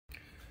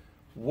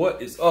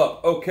What is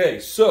up? Okay,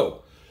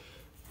 so,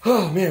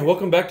 oh man,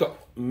 welcome back to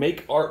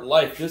Make Art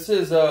Life. This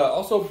is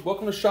also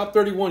welcome to Shop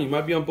 31. You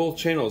might be on both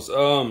channels.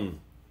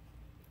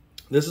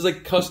 This is a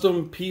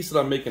custom piece that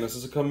I'm making. This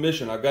is a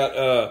commission. I got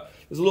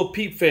this is a little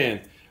PEEP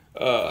fan.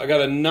 I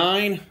got a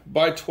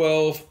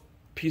 9x12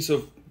 piece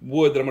of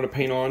wood that I'm going to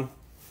paint on.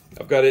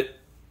 I've got it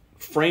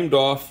framed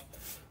off.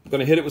 I'm going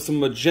to hit it with some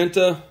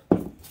magenta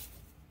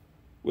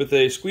with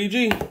a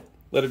squeegee.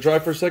 Let it dry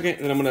for a second,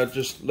 and then I'm going to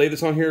just lay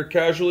this on here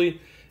casually.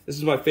 This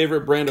is my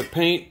favorite brand of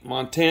paint,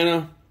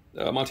 Montana.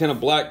 Montana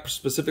Black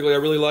specifically I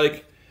really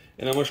like.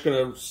 And I'm just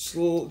going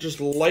to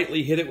just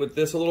lightly hit it with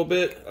this a little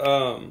bit.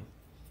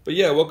 But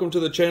yeah, welcome to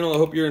the channel. I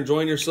hope you're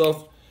enjoying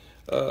yourself.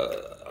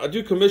 I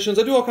do commissions.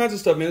 I do all kinds of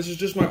stuff, man. This is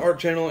just my art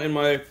channel, and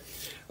my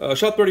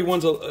Shop 31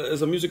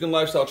 is a music and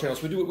lifestyle channel.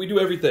 So we do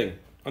everything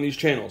on these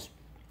channels.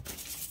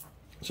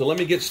 So let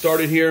me get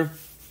started here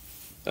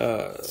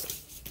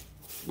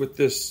with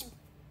this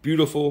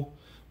beautiful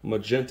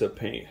magenta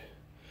paint.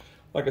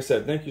 Like I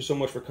said, thank you so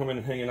much for coming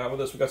and hanging out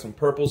with us. We got some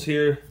purples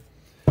here.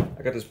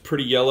 I got this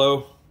pretty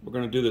yellow. We're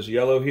going to do this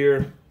yellow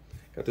here.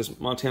 Got this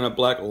Montana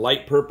Black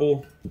light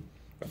purple.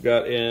 I've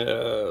got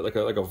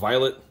like a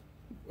violet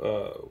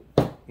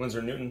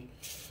Winsor Newton.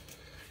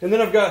 And then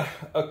I've got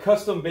a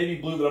custom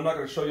baby blue that I'm not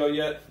going to show y'all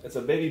yet. It's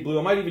a baby blue.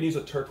 I might even use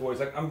a turquoise.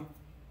 I'm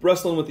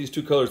wrestling with these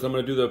two colors. I'm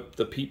going to do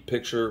the PEEP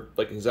picture,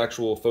 like his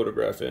actual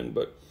photograph in.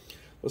 But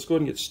let's go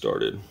ahead and get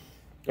started.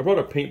 I brought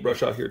a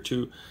paintbrush out here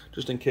too,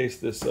 just in case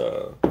this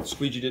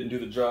squeegee didn't do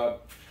the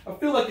job. I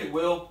feel like it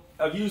will.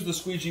 I've used the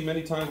squeegee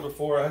many times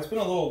before. It's been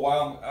a little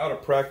while. I'm out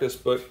of practice,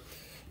 but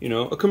you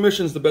know, a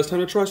commission's the best time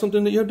to try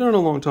something that you haven't done in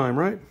a long time,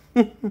 right?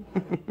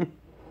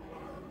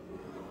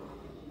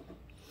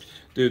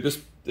 Dude,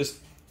 this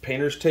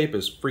painter's tape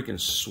is freaking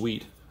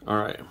sweet. All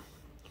right.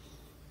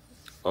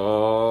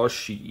 Oh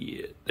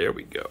shit! There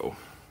we go.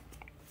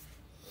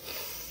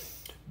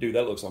 Dude,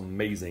 that looks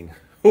amazing.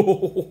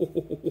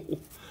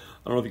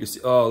 I don't know if you can see.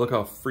 Oh, look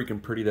how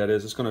freaking pretty that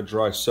is. It's going to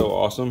dry so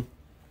awesome.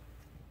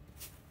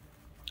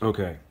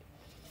 Okay.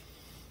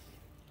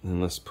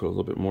 And let's put a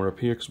little bit more up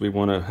here because we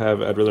want to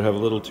have, I'd rather have a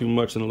little too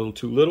much than a little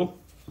too little.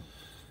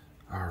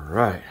 All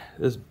right.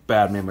 This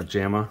bad man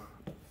pajama.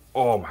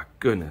 Oh my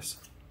goodness.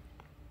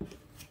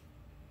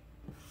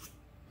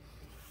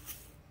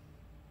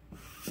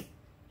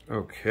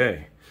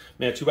 Okay.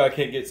 Man, too bad I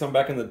can't get some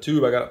back in the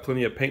tube. I got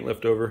plenty of paint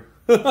left over.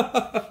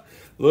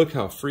 Look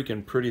how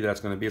freaking pretty that's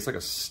going to be. It's like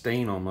a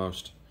stain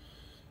almost.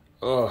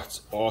 Oh,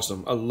 it's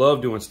awesome. I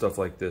love doing stuff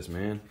like this,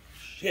 man.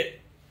 Shit.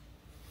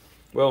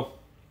 Well,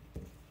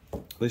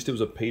 at least it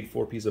was a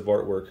paid-for piece of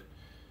artwork,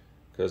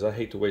 because I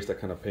hate to waste that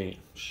kind of paint.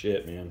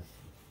 Shit, man.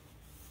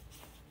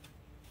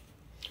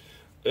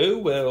 Oh,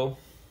 well.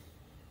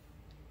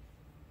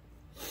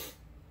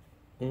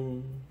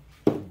 All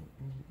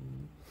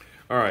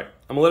right.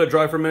 I'm going to let it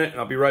dry for a minute, and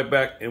I'll be right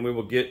back, and we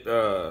will get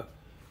a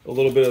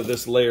little bit of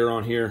this layer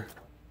on here.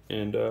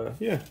 And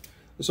yeah,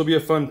 this will be a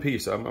fun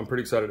piece. I'm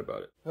pretty excited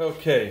about it.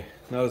 Okay,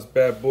 now this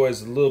bad boy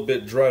is a little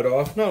bit dried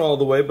off. Not all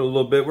the way, but a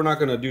little bit. We're not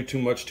going to do too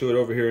much to it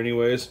over here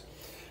anyways.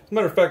 As a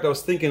matter of fact, I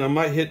was thinking I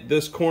might hit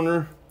this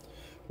corner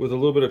with a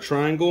little bit of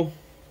triangle.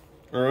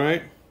 All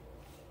right.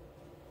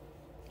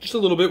 Just a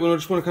little bit. We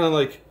just want to kind of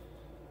like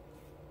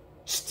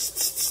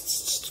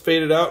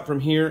fade it out from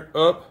here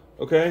up.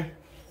 Okay.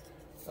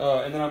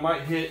 And then I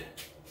might hit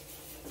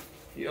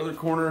the other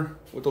corner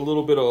with a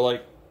little bit of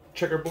like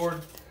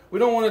checkerboard. We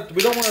don't want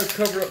to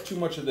cover up too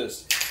much of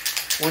this.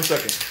 1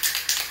 second.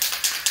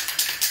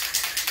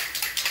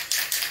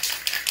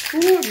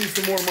 Ooh, I need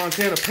some more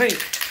Montana paint.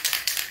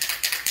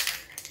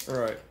 All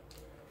right.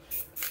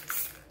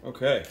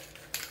 Okay.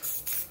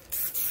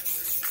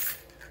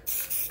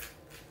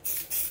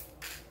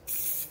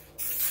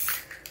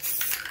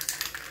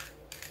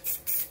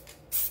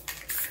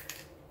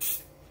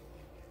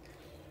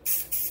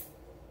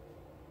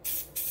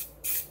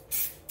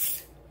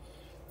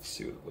 Let's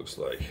see what it looks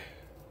like.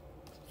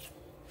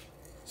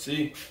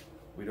 See,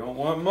 we don't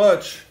want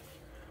much,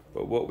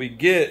 but what we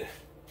get,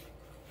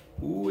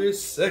 ooh,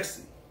 is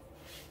sexy.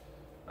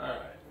 All right.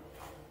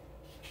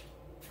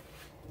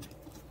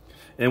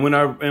 And when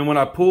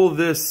I pull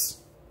this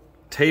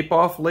tape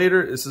off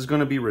later, this is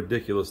going to be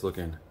ridiculous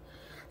looking.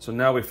 So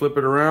now we flip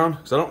it around,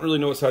 because I don't really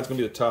know what side's going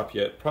to be the top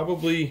yet.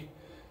 Probably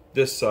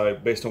this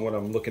side, based on what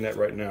I'm looking at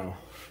right now.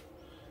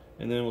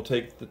 And then we'll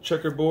take the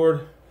checkerboard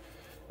and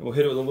we'll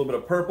hit it with a little bit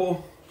of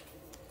purple,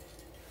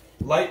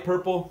 light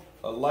purple,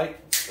 a light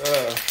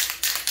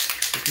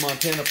this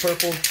Montana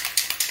purple.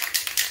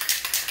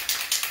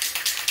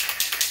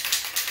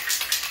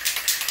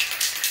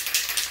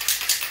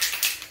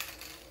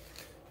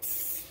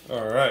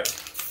 All right.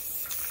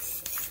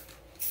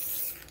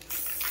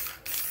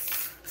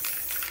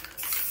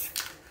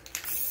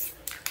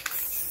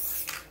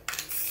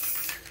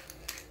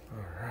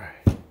 All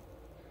right.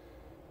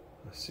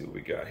 Let's see what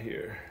we got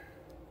here.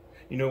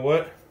 You know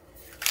what?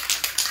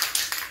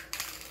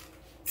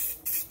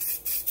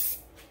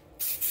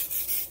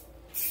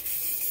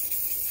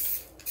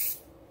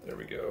 There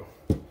we go.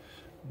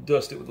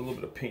 Dust it with a little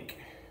bit of pink.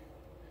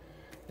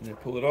 And then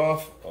pull it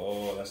off.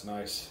 Oh, that's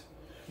nice.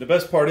 The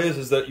best part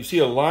is that you see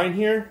a line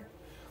here.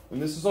 When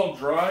this is all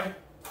dry,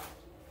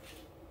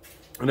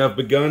 and I've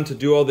begun to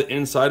do all the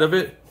inside of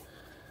it,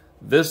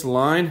 this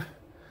line,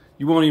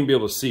 you won't even be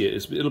able to see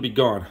it. It'll be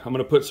gone. I'm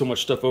gonna put so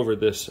much stuff over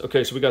this.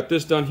 Okay, so we got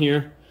this done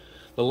here.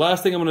 The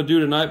last thing I'm gonna do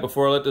tonight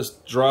before I let this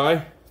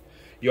dry,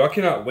 I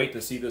cannot wait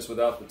to see this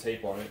without the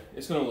tape on it.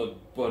 It's gonna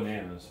look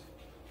bananas.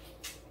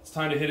 It's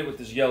time to hit it with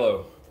this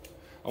yellow.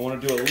 I wanna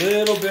do a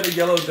little bit of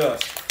yellow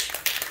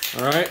dust,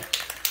 all right?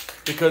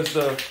 Because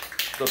the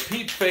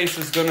PEEP face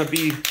is gonna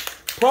be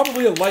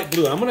probably a light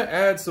blue. I'm gonna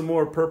add some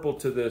more purple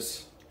to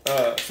this,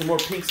 some more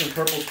pinks and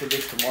purples to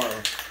this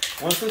tomorrow.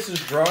 Once this is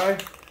dry,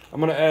 I'm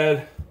gonna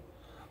add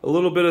a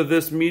little bit of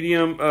this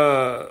medium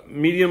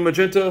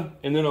magenta,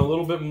 and then a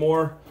little bit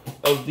more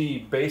of the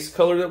base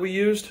color that we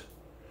used.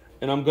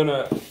 And I'm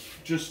gonna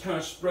just kind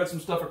of spread some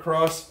stuff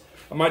across.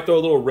 I might throw a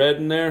little red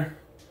in there.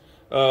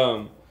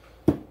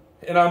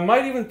 And I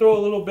might even throw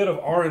a little bit of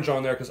orange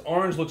on there, because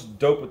orange looks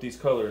dope with these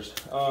colors.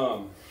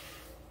 The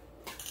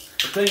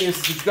thing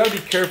is you've got to be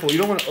careful. You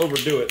don't want to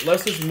overdo it.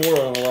 Less is more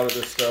on a lot of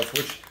this stuff,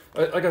 which,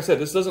 like I said,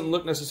 this doesn't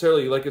look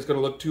necessarily like it's going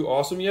to look too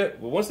awesome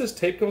yet. But once this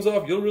tape comes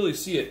off, you'll really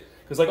see it.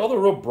 Because like all the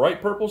real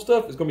bright purple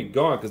stuff is going to be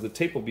gone, because the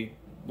tape will be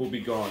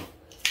gone.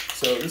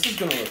 So this is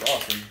going to look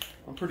awesome.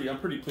 I'm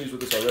pretty pleased with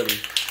this already.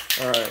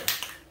 All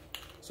right,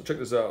 so check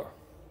this out.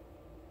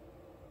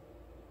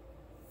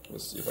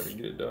 Let's see if I can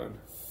get it done.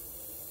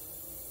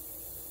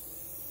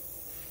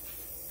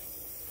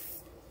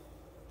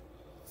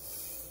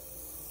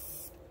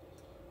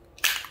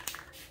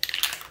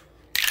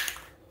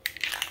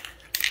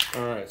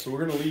 All right, so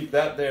we're gonna leave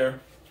that there.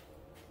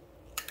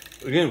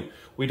 Again,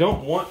 we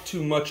don't want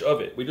too much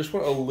of it. We just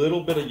want a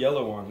little bit of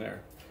yellow on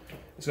there.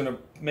 It's gonna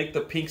make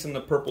the pinks and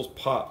the purples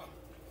pop.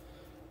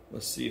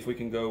 Let's see if we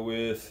can go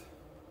with,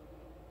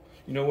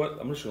 you know what?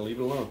 I'm just gonna leave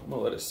it alone. I'm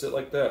gonna let it sit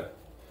like that.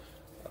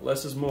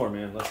 Less is more,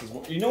 man. Less is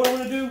more. You know what I'm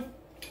gonna do?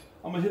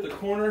 I'm gonna hit the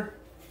corner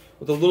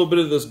with a little bit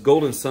of this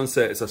golden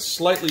sunset. It's a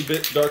slightly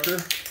bit darker.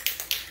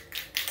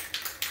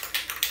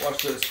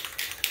 Watch this.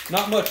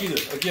 Not much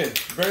either. Again,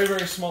 very,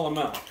 very small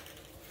amount.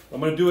 I'm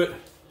gonna do it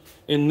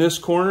in this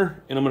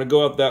corner, and I'm gonna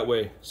go up that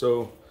way.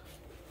 So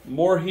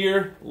more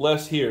here,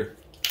 less here.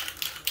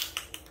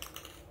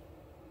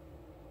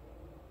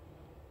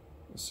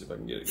 Let's see if I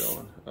can get it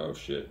going. Oh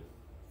shit.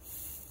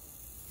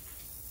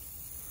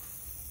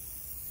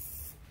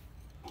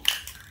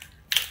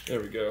 There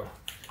we go.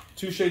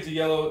 2 shades of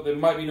yellow. That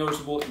might be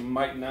noticeable, it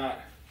might not.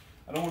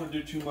 I don't want to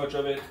do too much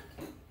of it.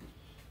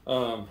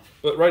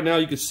 But right now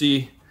you can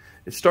see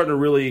it's starting to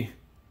really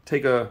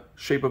take a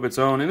shape of its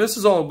own. And this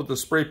is all with the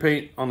spray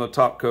paint on the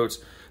top coats.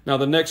 Now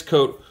the next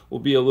coat will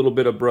be a little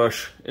bit of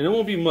brush, and it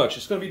won't be much.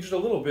 It's going to be just a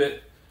little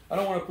bit. I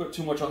don't want to put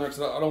too much on there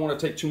because I don't want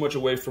to take too much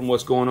away from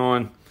what's going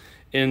on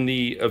in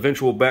the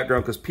eventual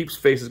background, because PEEP's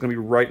face is going to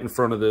be right in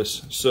front of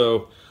this.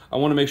 So I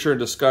want to make sure and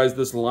disguise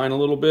this line a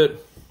little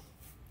bit.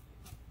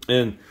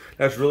 And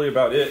that's really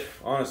about it,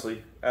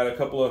 honestly. Add a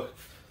couple of,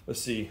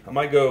 let's see, I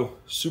might go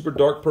super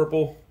dark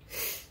purple.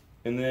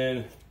 And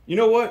then, you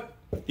know what?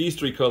 These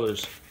 3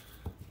 colors.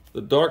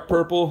 The dark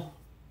purple,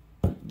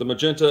 the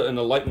magenta, and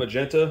the light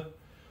magenta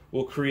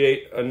will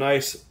create a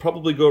nice,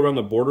 probably go around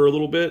the border a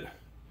little bit.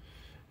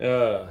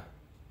 Yeah,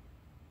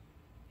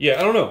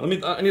 I don't know.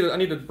 I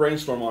need to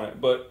brainstorm on it.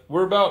 But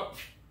we're about,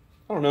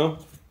 I don't know,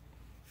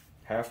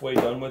 halfway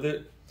done with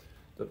it.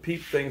 The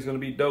PEEP thing's going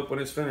to be dope when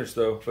it's finished,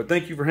 though. But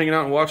thank you for hanging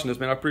out and watching this,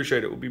 man. I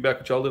appreciate it. We'll be back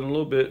with y'all in a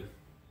little bit.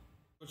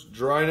 It's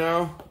dry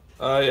now.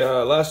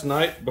 Last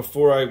night,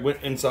 before I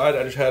went inside,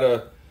 I just had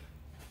a,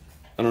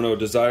 I don't know,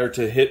 desire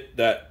to hit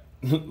that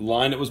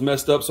line that was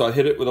messed up. So I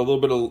hit it with a little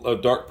bit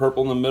of dark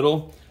purple in the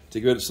middle to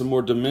give it some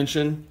more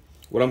dimension.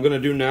 What I'm going to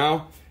do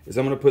now is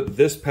I'm going to put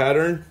this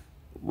pattern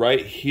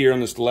right here on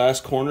this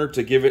last corner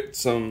to give it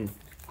some,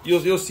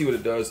 you'll see what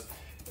it does.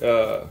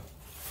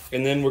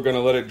 And then we're going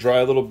to let it dry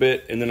a little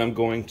bit, and then I'm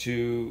going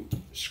to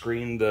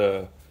screen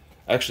the,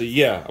 actually,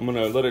 yeah, I'm going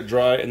to let it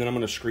dry, and then I'm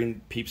going to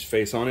screen PEEP's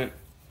face on it.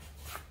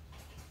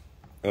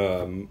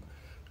 Trying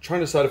to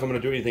decide if I'm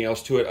going to do anything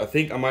else to it. I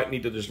think I might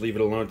need to just leave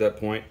it alone at that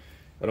point.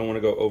 I don't want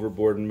to go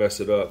overboard and mess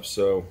it up,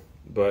 so,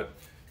 but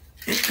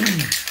I'm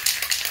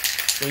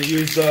going to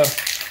use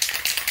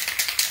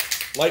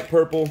light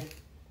purple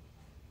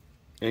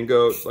and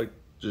go like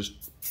just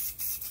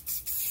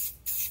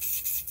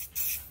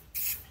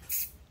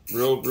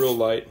real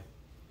light.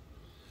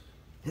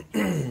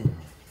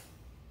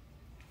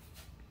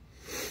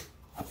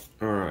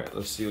 All right,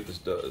 let's see what this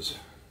does.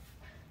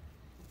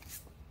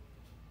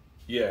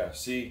 Yeah,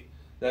 see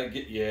that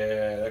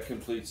that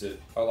completes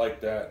it. I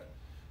like that.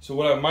 So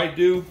what I might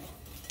do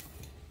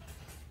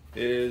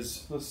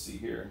is, let's see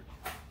here.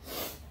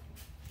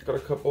 Got a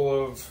couple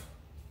of,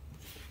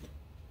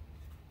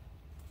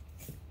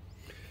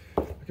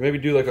 I can maybe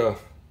do like a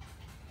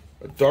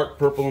dark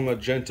purple and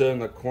magenta in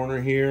the corner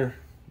here.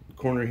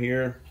 To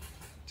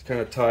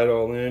kind of tie it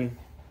all in.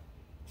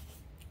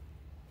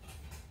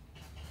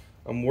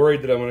 I'm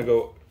worried that I'm going to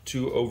go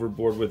too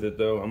overboard with it,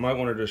 though. I might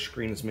want to just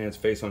screen this man's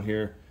face on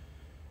here.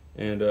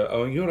 And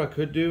oh, you know what I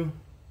could do?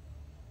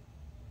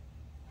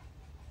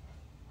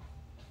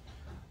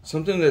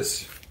 Something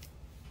that's,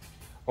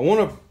 I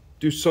want to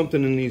do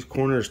something in these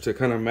corners to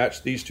kind of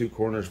match these two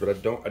corners, but I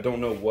don't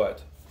know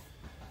what.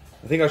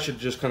 I think I should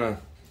just kind of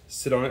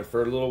sit on it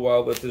for a little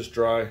while, let this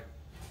dry,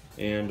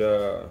 and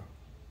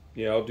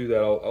yeah, I'll do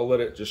that. I'll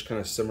let it just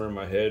kind of simmer in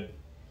my head,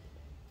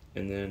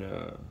 and then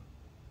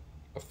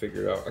I'll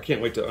figure it out. I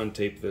can't wait to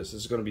untape this.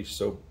 This is going to be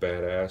so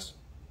badass.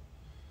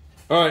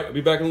 All right, I'll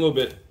be back in a little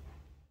bit.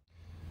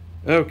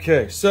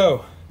 Okay,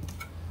 so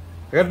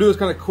I got to do this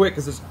kind of quick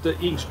because the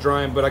ink's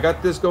drying, but I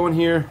got this going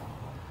here.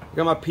 I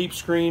got my PEEP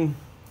screen.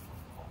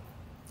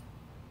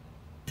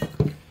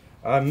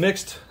 I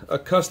mixed a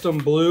custom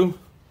blue.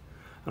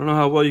 I don't know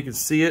how well you can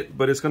see it,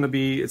 but it's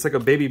like a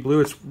baby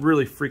blue. It's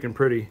really freaking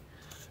pretty.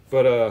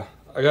 But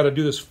I got to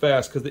do this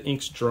fast because the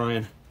ink's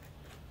drying.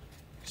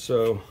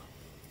 So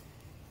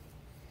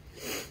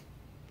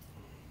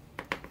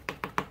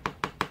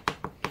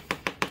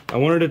I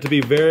wanted it to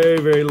be very,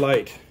 very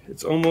light.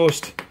 It's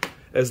almost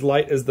as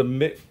light as the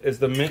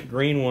mint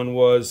green one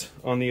was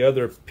on the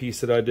other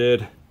piece that I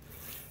did.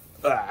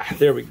 Ah,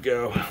 there we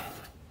go.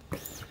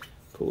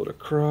 Pull it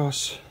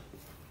across.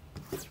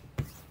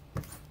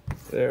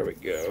 There we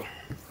go.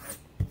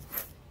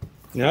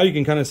 Now you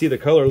can kind of see the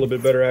color a little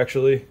bit better,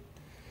 actually.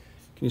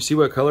 Can you see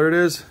what color it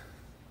is?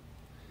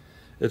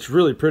 It's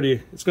really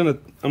pretty. I'm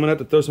gonna have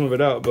to throw some of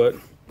it out, but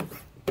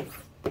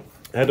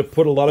I had to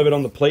put a lot of it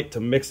on the plate to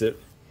mix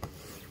it.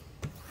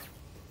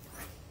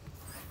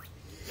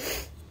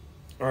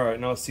 All right,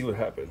 now let's see what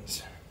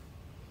happens.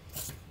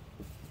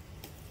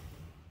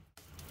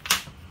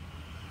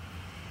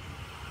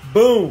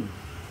 Boom.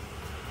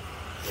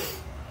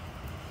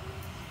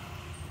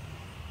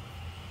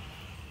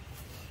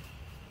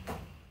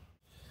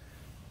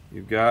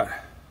 You've got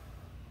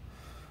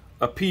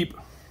a PEEP.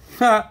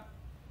 Ha!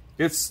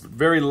 It's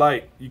very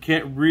light. You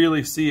can't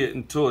really see it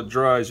until it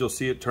dries. You'll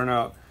see it turn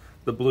out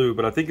the blue,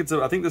 but I think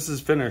this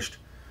is finished.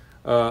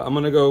 I'm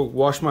gonna go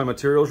wash my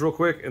materials real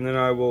quick, and then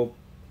I will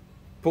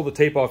pull the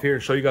tape off here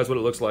and show you guys what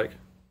it looks like.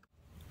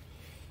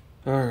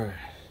 All right.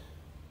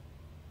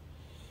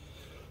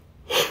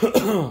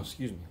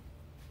 Excuse me.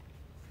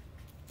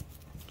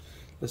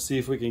 Let's see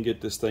if we can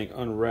get this thing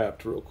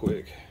unwrapped real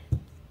quick.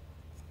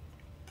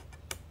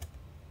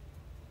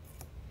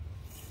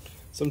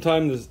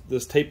 Sometimes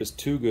this tape is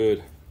too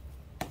good.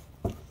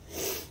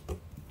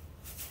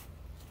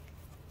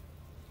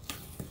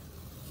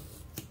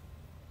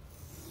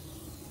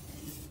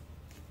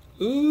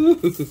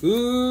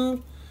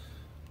 Ooh.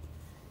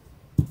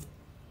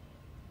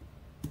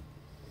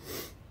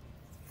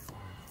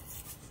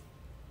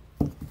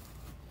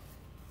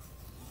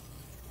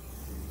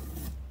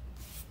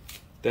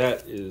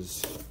 That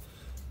is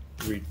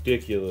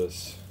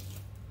ridiculous.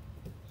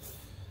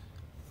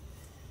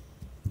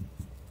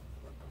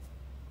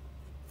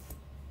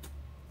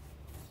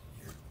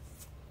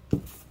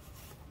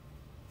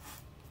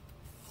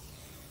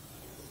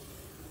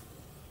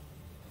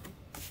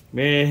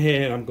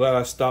 Man, I'm glad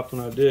I stopped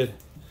when I did.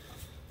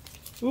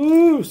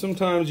 Ooh,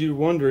 sometimes you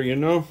wonder, you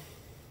know?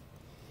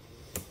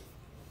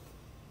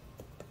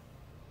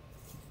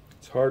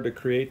 It's hard to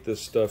create this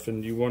stuff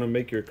and you want to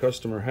make your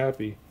customer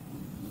happy.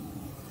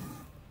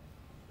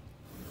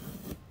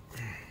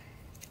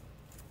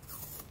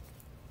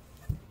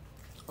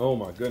 Oh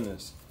my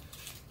goodness.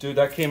 Dude,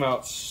 that came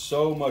out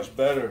so much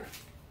better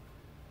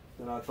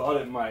than I thought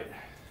it might.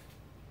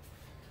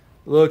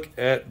 Look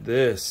at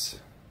this.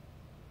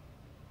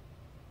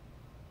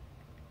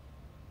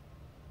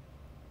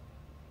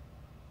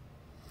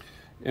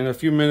 In a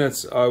few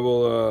minutes, I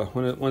will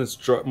when it's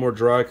dry, more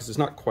dry, because it's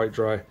not quite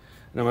dry, and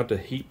I'm gonna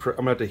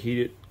have to heat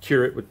it,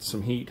 cure it with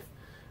some heat.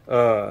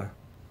 I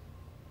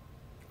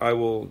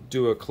will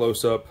do a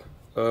close-up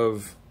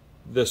of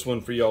this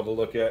one for y'all to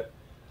look at.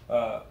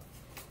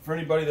 For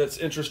anybody that's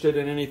interested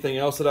in anything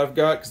else that I've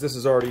got, because this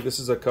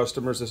is a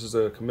customer's, this is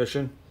a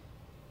commission.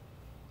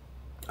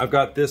 I've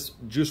got this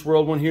Juice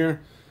World one here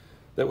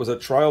that was a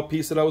trial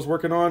piece that I was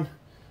working on.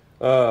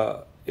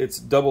 It's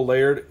double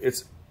layered.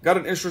 It's got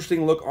an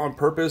interesting look on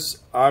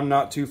purpose. I'm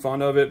not too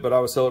fond of it, but I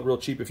would sell it real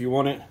cheap if you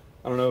want it.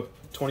 I don't know,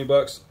 20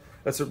 bucks.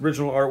 That's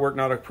original artwork,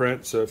 not a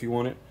print, so if you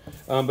want it.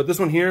 But this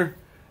one here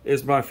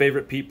is my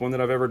favorite PEEP one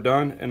that I've ever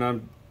done, and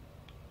I'm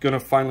gonna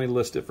finally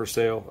list it for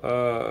sale.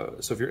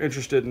 So if you're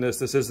interested in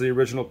this is the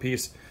original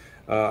piece.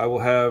 I will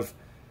have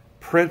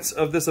prints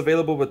of this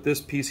available, but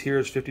this piece here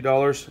is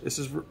 $50. This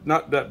is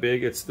not that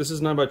big. This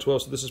is 9 by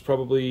 12, so this is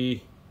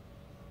probably,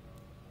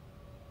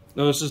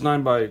 no, this is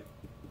 9 by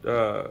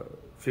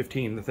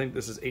 15. I think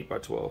this is 8 by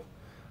 12.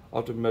 I'll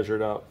have to measure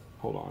it out.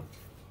 Hold on.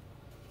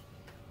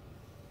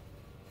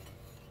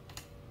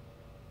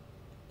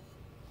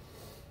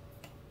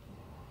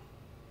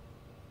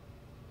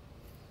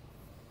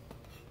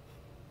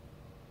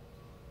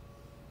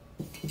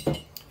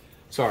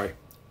 Sorry,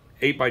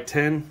 8 by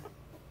 10,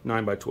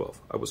 9 by 12.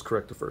 I was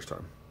correct the first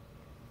time.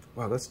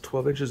 Wow, that's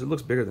 12 inches. It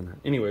looks bigger than that.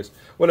 Anyways,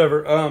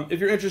 whatever.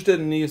 If you're interested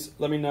in these,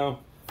 let me know.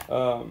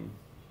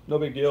 No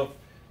big deal.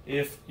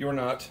 if you're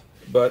not.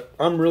 But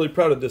I'm really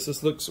proud of this.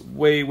 This looks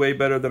way, way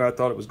better than I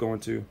thought it was going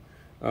to.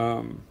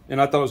 And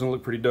I thought it was going to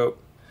look pretty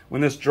dope.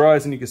 When this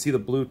dries and you can see the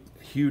blue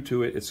hue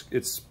to it,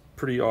 it's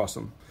pretty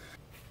awesome.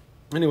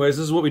 Anyways,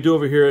 this is what we do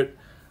over here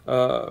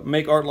at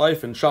Make Art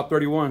Life and Shop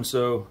 31.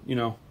 So, you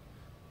know,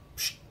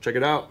 check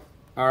it out.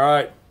 All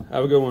right.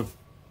 Have a good one.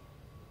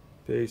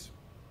 Peace.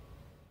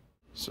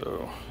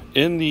 So,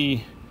 in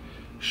the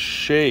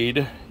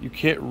shade, you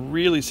can't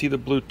really see the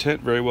blue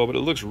tint very well, but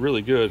it looks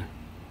really good.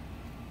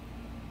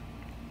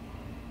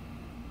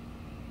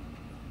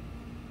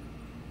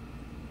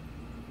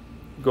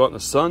 Go out in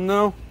the sun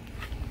though,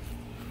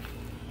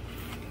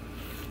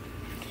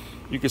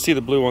 you can see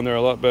the blue on there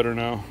a lot better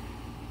now.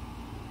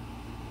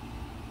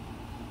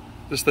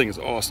 This thing is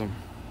awesome.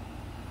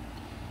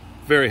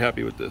 Very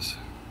happy with this.